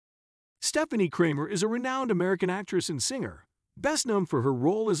Stepfanie Kramer is a renowned American actress and singer, best known for her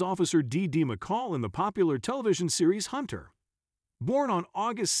role as Officer D.D. McCall in the popular television series Hunter. Born on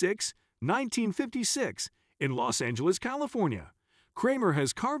August 6, 1956, in Los Angeles, California, Kramer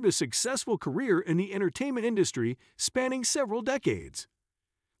has carved a successful career in the entertainment industry spanning several decades.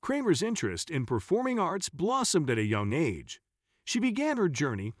 Kramer's interest in performing arts blossomed at a young age. She began her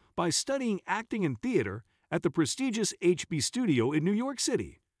journey by studying acting and theater at the prestigious HB Studio in New York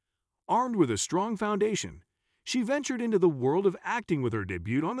City. Armed with a strong foundation, she ventured into the world of acting with her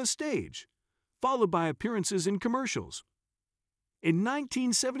debut on the stage, followed by appearances in commercials. In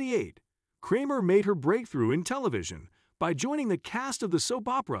 1978, Kramer made her breakthrough in television by joining the cast of the soap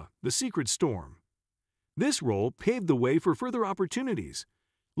opera The Secret Storm. This role paved the way for further opportunities,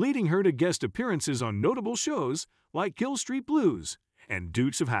 leading her to guest appearances on notable shows like Kill Street Blues and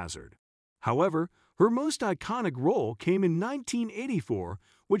Dukes of Hazzard. However, her most iconic role came in 1984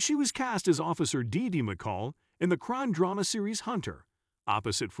 when she was cast as Officer D.D. McCall in the crime drama series Hunter,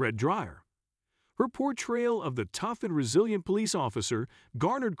 opposite Fred Dryer. Her portrayal of the tough and resilient police officer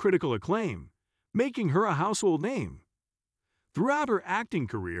garnered critical acclaim, making her a household name. Throughout her acting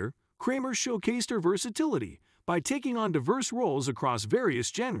career, Kramer showcased her versatility by taking on diverse roles across various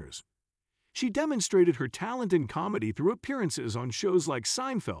genres. She demonstrated her talent in comedy through appearances on shows like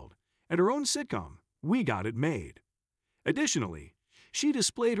Seinfeld and her own sitcom, We Got It Made. Additionally, she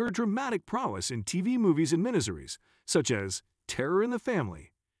displayed her dramatic prowess in TV movies and miniseries such as Terror in the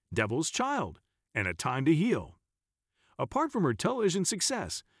Family, Devil's Child, and A Time to Heal. Apart from her television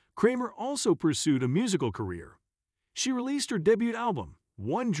success, Kramer also pursued a musical career. She released her debut album,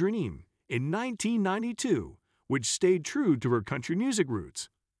 One Dream, in 1992, which stayed true to her country music roots.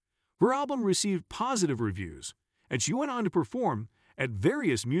 Her album received positive reviews, and she went on to perform at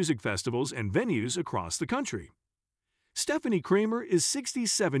various music festivals and venues across the country. Stepfanie Kramer is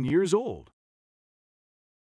 67 years old.